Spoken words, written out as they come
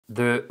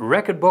the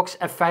Rekordbox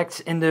effects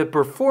in the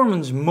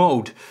performance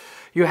mode.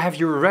 You have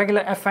your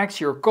regular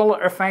effects, your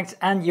color effects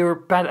and your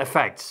pad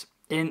effects.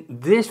 In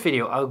this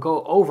video I'll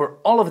go over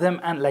all of them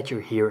and let you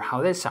hear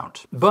how they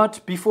sound.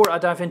 But before I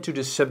dive into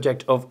the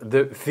subject of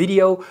the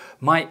video,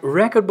 my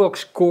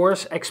Rekordbox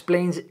course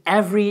explains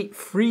every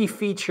free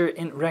feature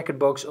in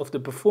Rekordbox of the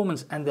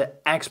performance and the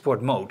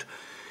export mode.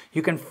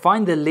 You can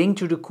find the link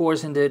to the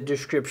course in the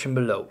description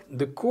below.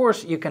 The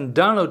course you can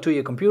download to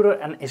your computer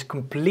and is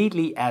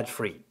completely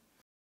ad-free.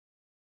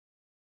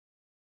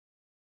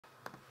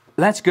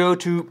 Let's go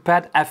to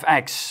Pad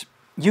FX.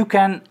 You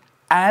can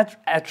add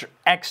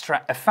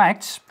extra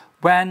effects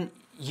when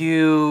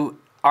you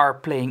are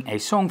playing a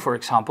song, for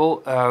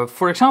example.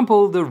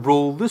 The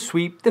roll, the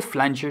sweep, the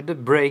flanger, the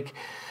break,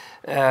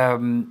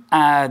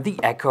 the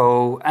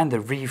echo and the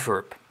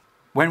reverb.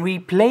 When we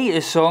play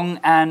a song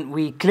and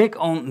we click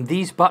on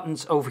these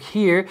buttons over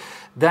here,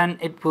 then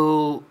it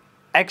will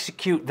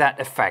execute that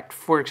effect.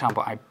 For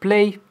example, I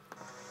play.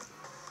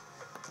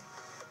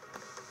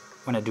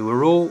 When I do a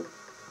roll,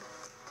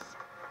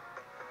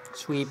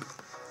 sweep,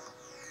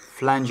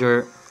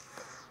 flanger,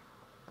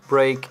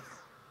 break,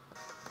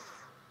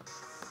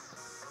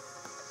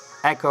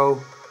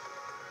 echo,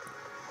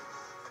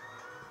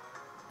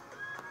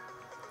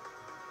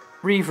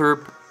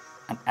 reverb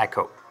and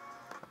echo.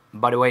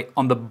 By the way,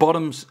 on the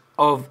bottoms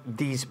of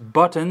these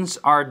buttons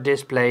are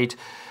displayed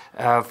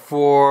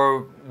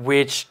for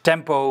which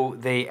tempo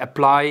they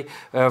apply.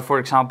 For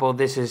example,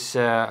 this is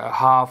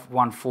half,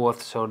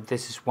 1/4, so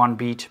this is 1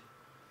 beat.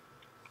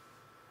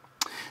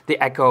 The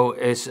echo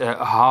is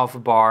half a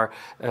bar,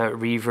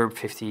 reverb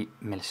 50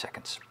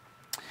 milliseconds.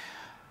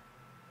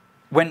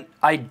 When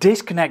I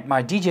disconnect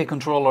my DJ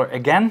controller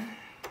again,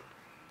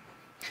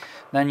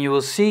 then you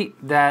will see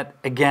that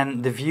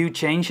again the view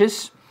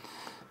changes.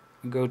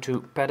 Go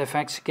to Pad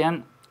FX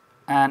again,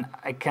 and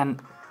I can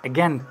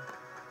again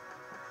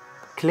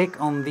click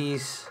on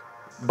these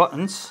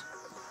buttons.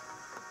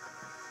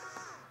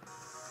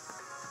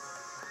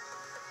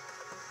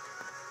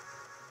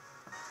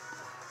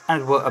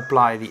 And it will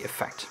apply the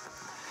effect.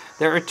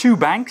 There are two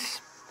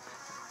banks.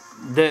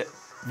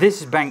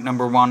 This is bank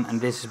number 1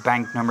 and this is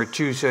bank number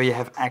 2, so you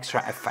have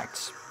extra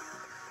effects.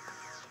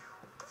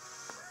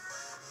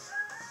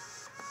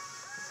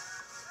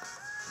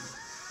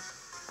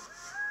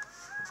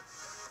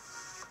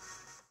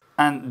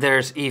 And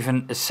there's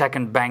even a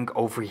second bank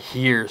over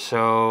here,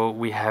 so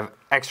we have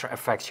extra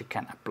effects you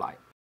can apply.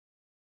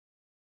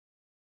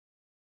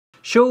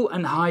 Show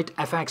and hide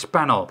FX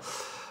panel.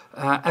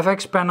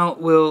 FX panel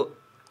will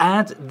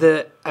add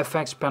the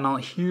effects panel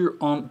here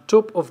on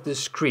top of the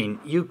screen.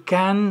 You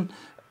can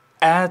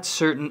add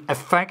certain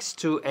effects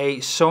to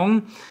a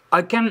song.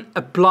 I can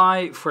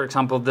apply, for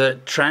example, the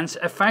trance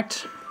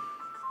effect.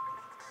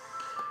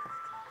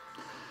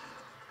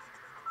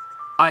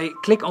 I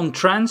click on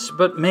trance,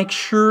 but make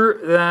sure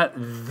that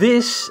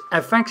this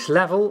effects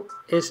level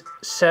is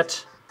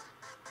set,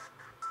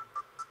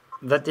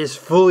 that this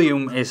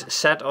volume is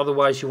set,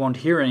 otherwise you won't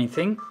hear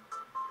anything.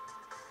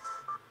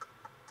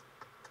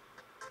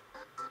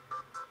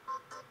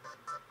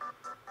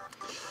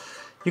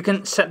 You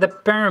can set the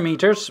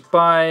parameters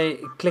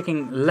by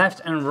clicking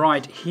left and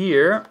right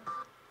here.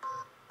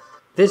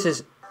 This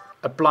is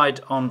applied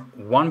on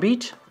 1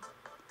 beat,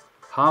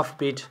 half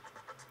beat,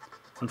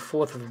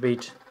 1/4 of a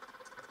beat,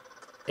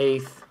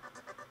 1/8,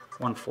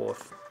 1/4.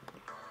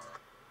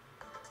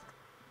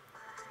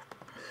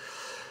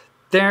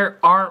 There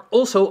are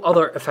also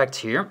other effects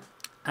here,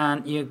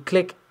 and you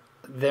click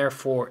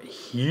therefore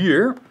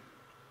here,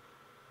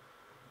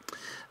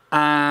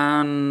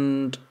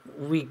 and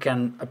we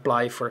can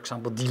apply, for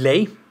example,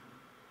 delay,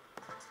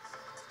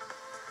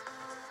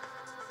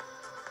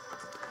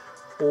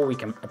 or we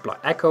can apply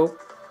echo,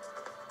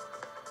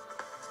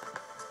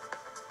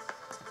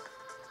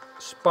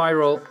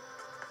 spiral,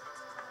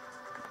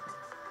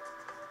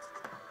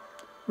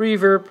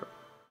 reverb,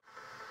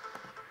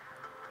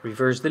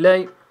 reverse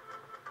delay,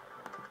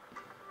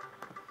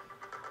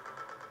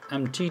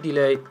 MT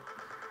delay,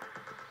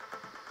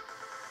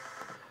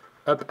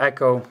 up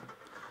echo.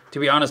 To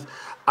be honest,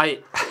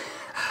 I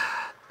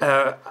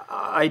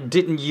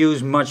didn't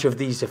use much of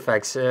these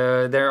effects.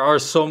 There are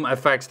some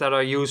effects that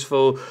are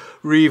useful.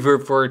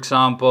 Reverb, for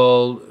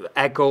example,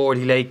 echo or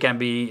delay can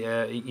be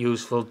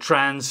useful.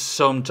 Trance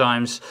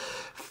sometimes,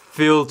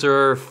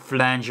 filter,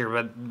 flanger,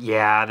 but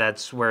yeah,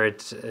 that's where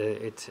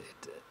it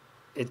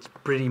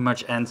pretty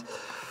much ends.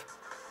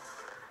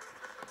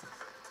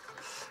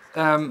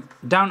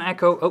 Down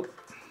echo. Oh,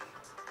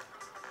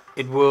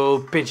 it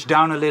will pitch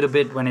down a little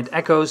bit when it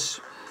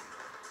echoes.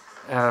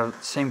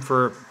 Same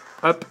for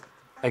up.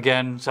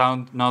 Again,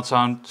 sound, not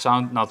sound,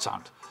 sound, not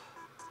sound.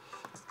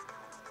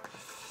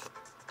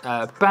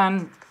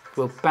 Pan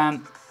will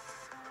pan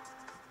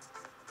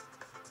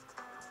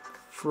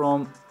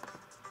from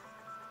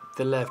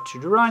the left to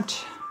the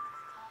right.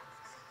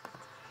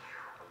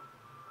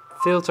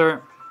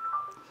 Filter,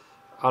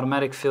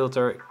 automatic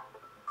filter.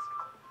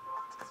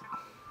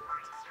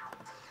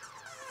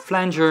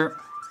 Flanger,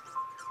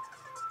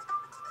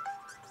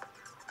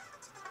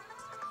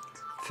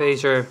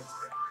 Phaser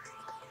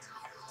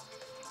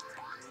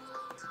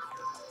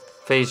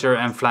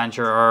and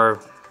flanger are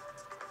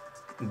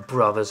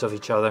brothers of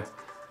each other.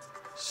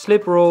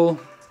 Slip roll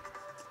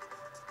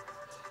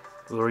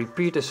will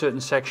repeat a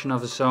certain section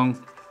of a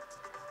song.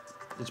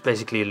 It's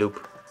basically a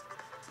loop.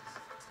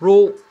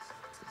 Roll,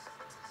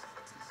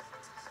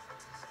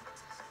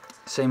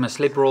 same as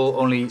slip roll,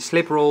 only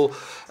slip roll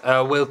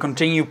will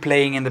continue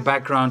playing in the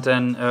background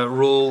and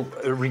roll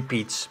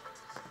repeats.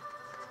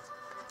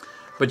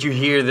 But you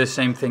hear the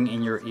same thing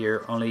in your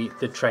ear, only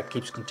the track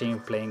keeps continuing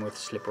playing with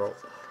slip roll.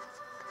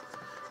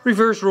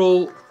 Reverse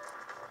roll,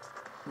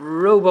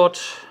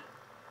 robot,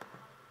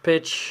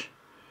 pitch.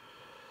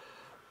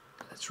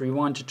 Let's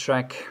rewind the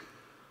track.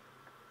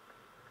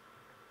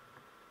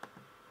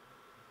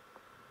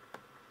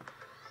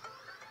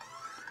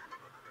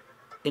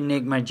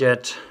 Enigma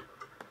jet,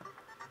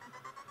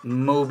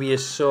 Mobius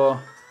saw.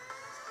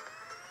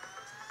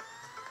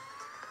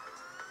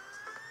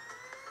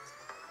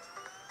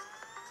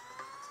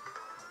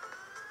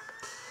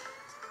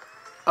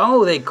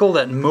 Oh, they call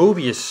that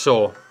Mobius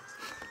saw.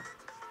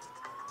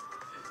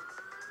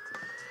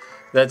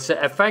 That's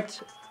the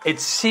effect. It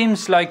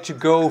seems like to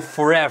go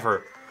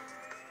forever.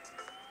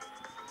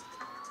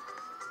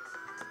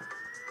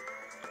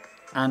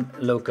 And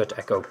low cut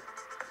echo.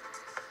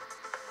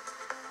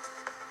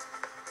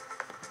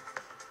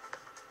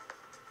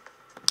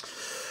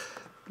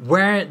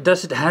 Where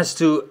does it has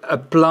to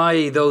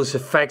apply those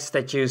effects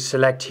that you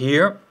select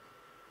here?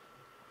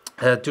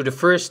 To the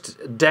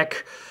first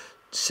deck,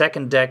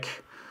 second deck.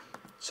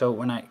 So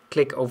when I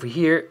click over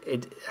here,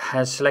 it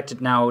has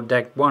selected now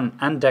deck 1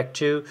 and deck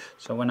 2.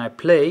 So when I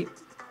play,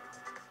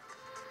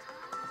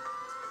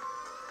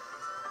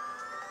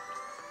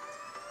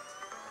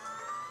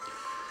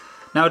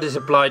 now it is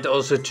applied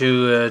also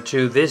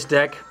to this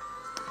deck.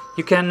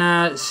 You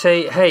can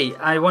say, hey,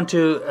 I want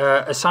to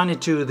assign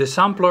it to the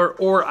sampler,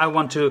 or I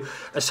want to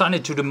assign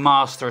it to the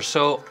master.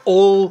 So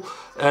all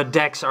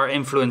decks are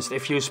influenced.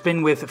 If you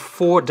spin with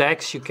 4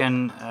 decks, you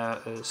can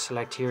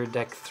select here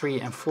deck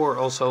 3 and 4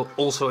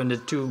 also in the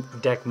 2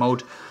 deck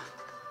mode.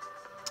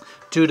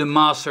 To the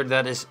master,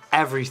 that is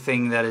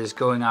everything that is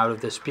going out of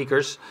the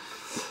speakers,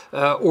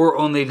 or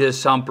only the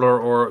sampler,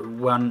 or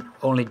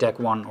only deck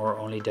 1 or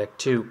only deck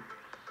 2.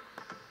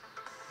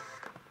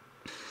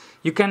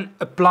 You can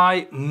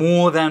apply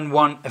more than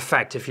one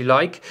effect if you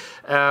like.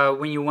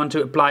 When you want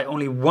to apply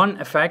only one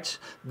effect,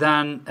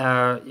 then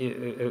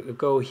you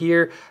go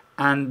here,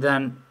 and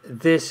then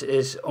this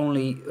is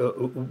only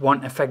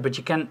one effect, but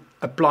you can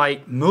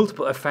apply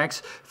multiple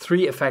effects,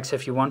 3 effects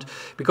if you want,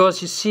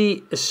 because you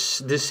see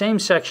the same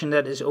section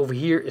that is over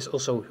here is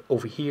also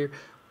over here,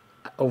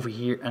 over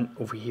here, and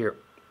over here.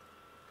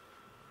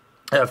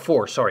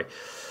 4, sorry.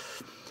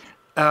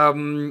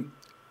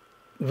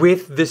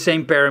 With the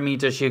same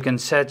parameters you can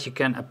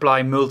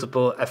apply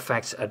multiple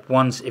effects at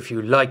once if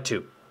you like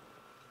to.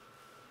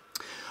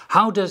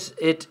 How does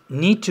it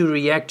need to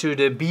react to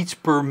the beats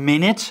per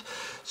minute?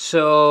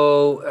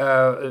 So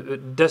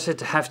does it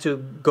have to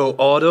go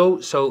auto,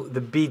 so the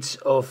beats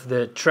of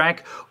the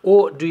track,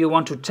 or do you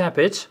want to tap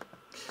it?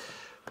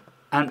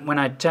 And when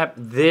I tap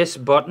this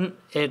button,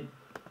 it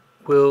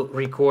will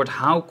record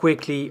how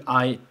quickly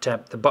I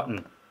tap the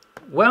button.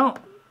 Well,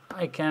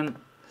 I can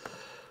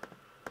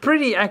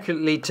pretty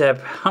accurately tap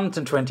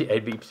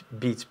 128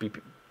 beats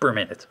per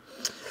minute.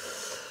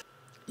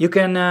 You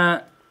can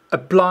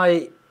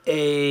apply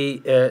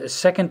a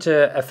second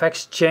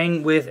effects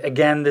chain with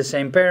again the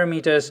same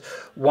parameters,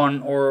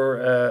 1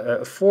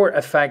 or 4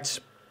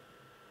 effects,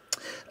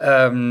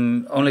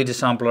 only the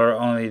sampler,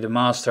 only the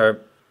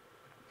master.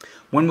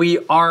 When we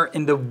are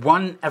in the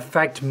 1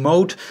 effect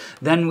mode,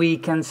 then we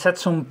can set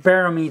some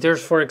parameters.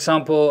 For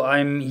example,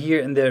 I'm here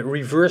in the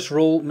reverse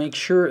roll. Make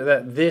sure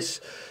that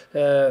this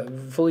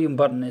volume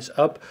button is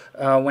up.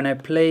 When I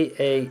play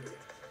a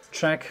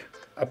track,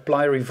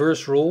 apply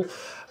reverse roll,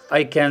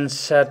 I can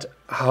set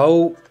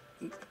how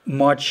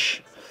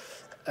much,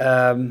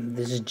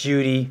 this is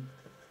Judy,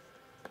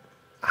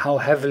 how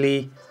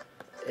heavily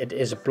it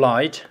is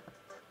applied.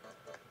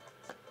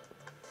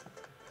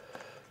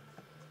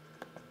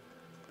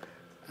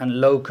 And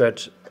low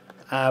cut,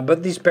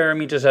 but these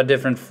parameters are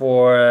different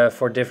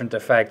for different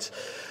effects.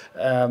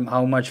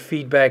 How much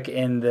feedback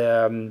in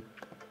the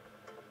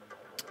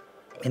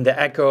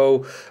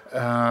echo,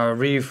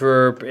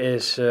 reverb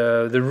is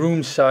the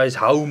room size,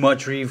 how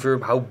much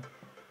reverb, how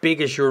big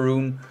is your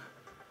room.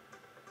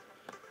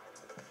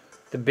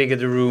 The bigger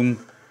the room,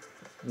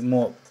 the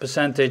more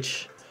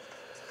percentage,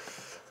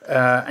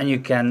 and you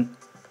can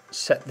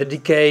set the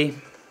decay.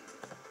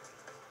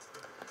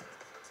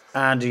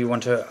 And do you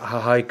want to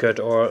high cut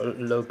or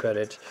low cut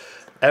it?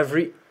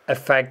 Every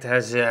effect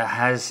has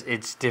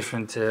its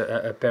different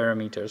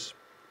parameters.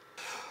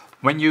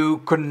 When you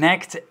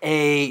connect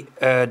a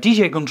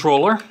DJ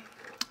controller,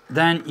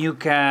 then you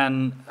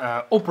can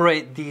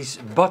operate these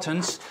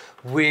buttons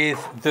with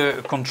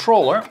the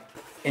controller.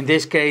 In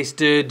this case,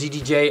 the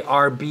DDJ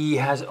RB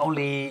has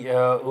only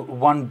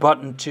one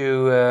button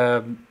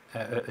to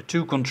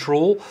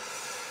control.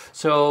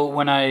 So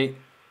when I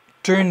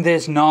turn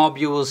this knob,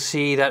 you will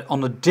see that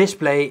on the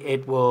display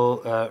it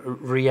will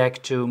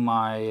react to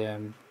my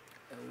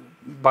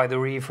by the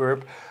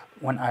reverb.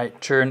 When I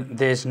turn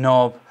this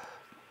knob,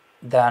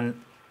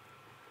 then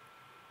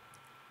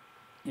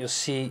you'll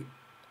see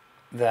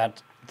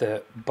that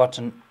the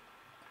button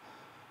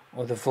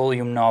or the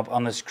volume knob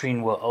on the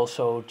screen will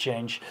also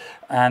change,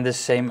 and the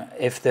same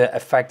if the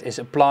effect is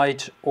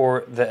applied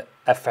or the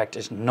effect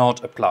is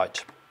not applied.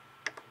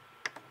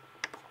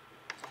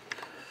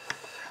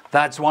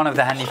 That's one of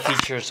the handy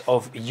features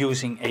of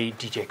using a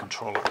DJ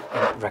controller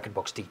in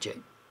Rekordbox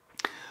DJ.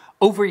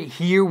 Over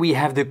here we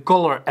have the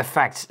color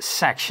effects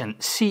section,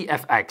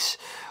 CFX.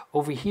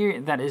 Over here,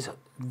 that is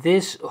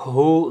this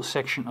whole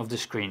section of the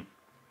screen.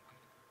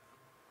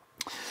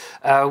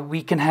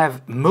 We can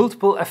have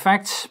multiple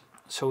effects,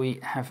 so we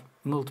have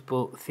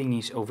multiple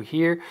thingies over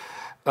here,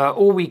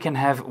 or we can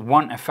have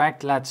one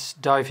effect. Let's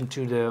dive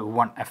into the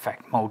one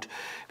effect mode,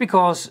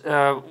 because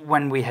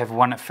when we have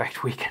one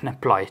effect we can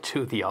apply it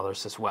to the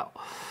others as well.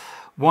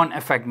 One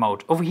effect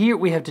mode. Over here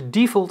we have the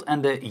default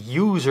and the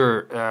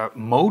user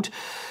mode.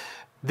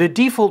 The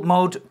default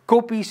mode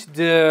copies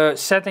the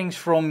settings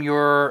from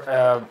your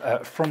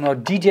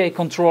DJ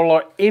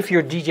controller, if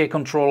your DJ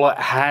controller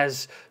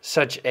has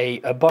such a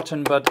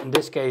button, but in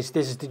this case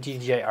this is the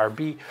DJ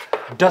RB,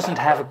 doesn't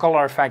have a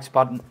color effects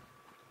button.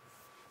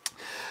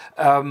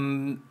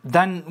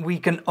 Then we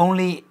can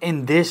only,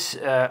 in this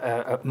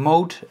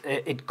mode,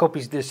 it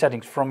copies the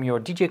settings from your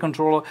DJ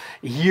controller.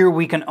 Here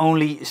we can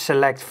only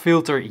select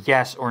filter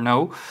yes or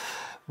no.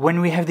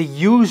 When we have the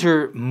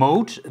user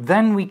mode,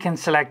 then we can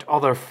select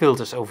other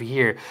filters over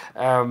here.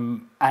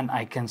 And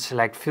I can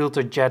select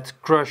filter, jet,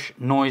 crush,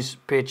 noise,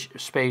 pitch,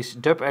 space,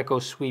 dub echo,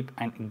 sweep,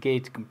 and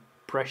gate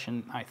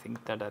compression. I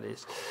think that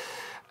is.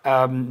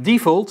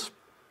 Default,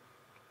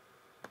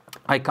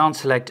 I can't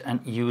select, and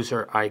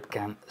user, I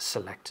can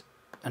select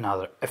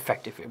another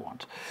effect if I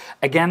want.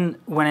 Again,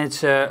 when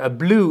it's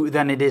blue,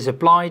 then it is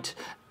applied,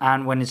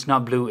 and when it's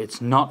not blue, it's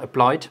not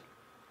applied.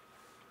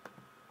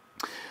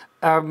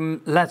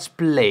 Let's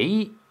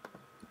play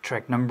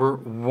track number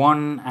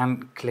 1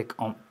 and click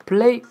on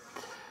play.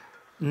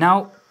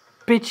 Now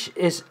pitch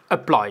is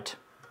applied,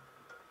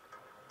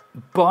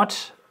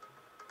 but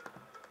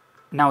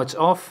now it's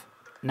off,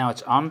 now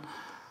it's on.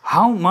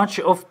 How much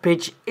of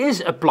pitch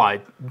is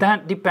applied?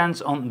 That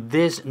depends on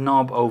this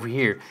knob over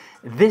here.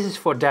 This is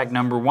for deck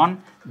number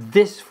 1,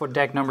 this is for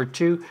deck number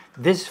 2,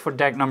 this is for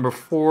deck number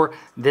 4,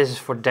 this is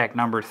for deck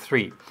number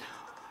 3.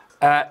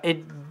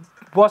 It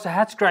was a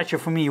head scratcher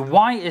for me.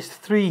 Why is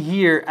 3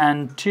 here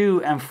and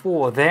 2 and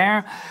 4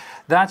 there?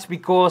 That's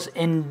because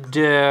in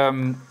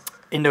the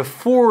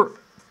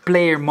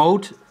 4-player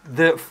mode,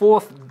 the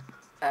fourth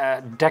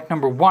deck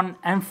number 1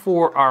 and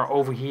 4 are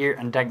over here,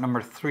 and deck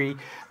number 3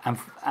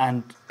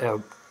 and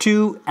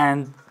 2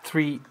 and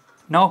 3,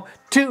 no,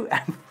 2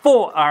 and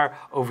 4 are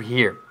over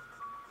here.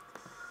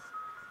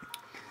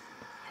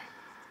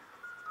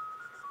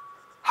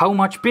 How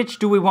much pitch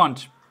do we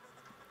want?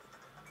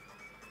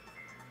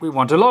 We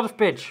want a lot of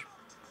pitch,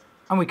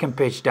 and we can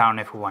pitch down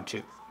if we want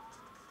to.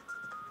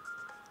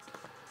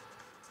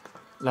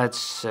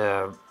 Let's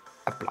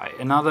apply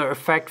another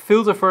effect.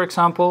 Filter, for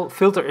example.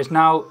 Filter is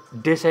now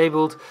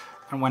disabled,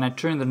 and when I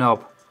turn the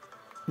knob,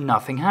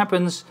 nothing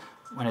happens.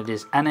 When it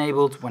is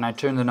enabled, when I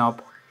turn the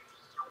knob,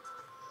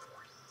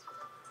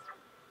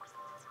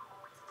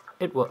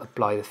 it will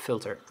apply the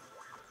filter.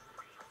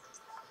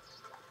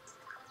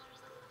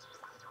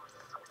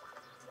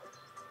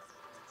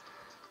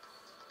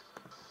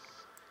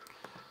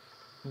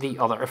 The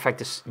other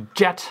effect is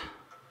jet.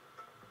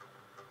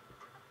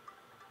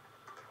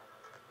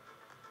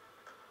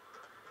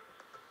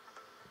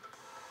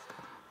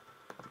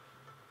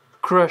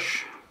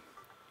 Crush.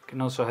 You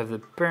can also have the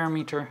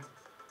parameter.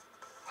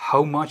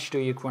 How much do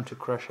you want to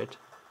crush it?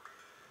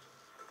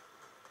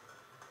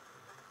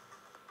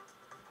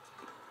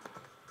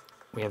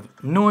 We have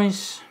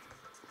noise,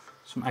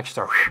 some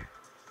extra.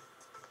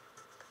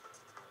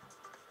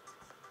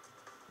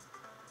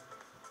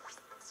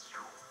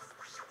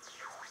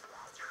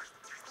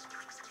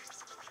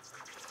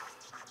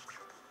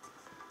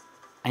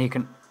 And you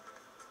can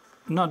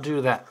not do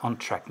that on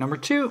track number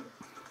 2.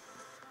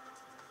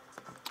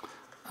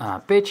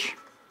 Pitch,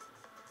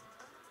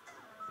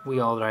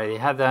 we already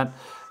had that.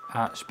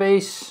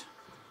 Space,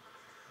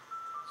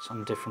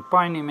 some different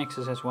Pioneer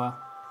mixes as well.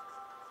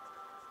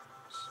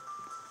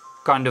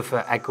 Kind of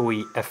an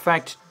echoey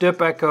effect.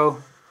 Dub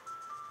echo,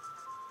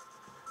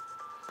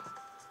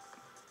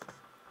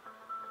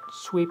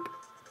 sweep,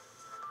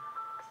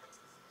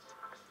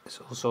 it's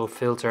also a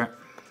filter,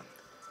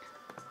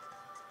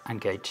 and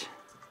gate.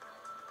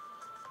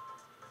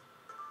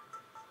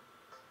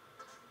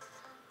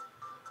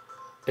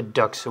 It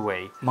ducks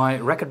away. My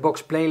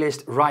Rekordbox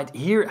playlist right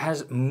here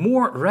has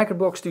more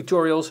Rekordbox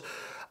tutorials.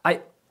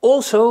 I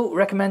also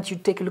recommend you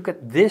take a look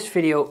at this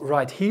video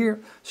right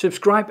here.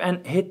 Subscribe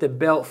and hit the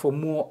bell for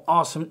more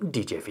awesome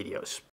DJ videos.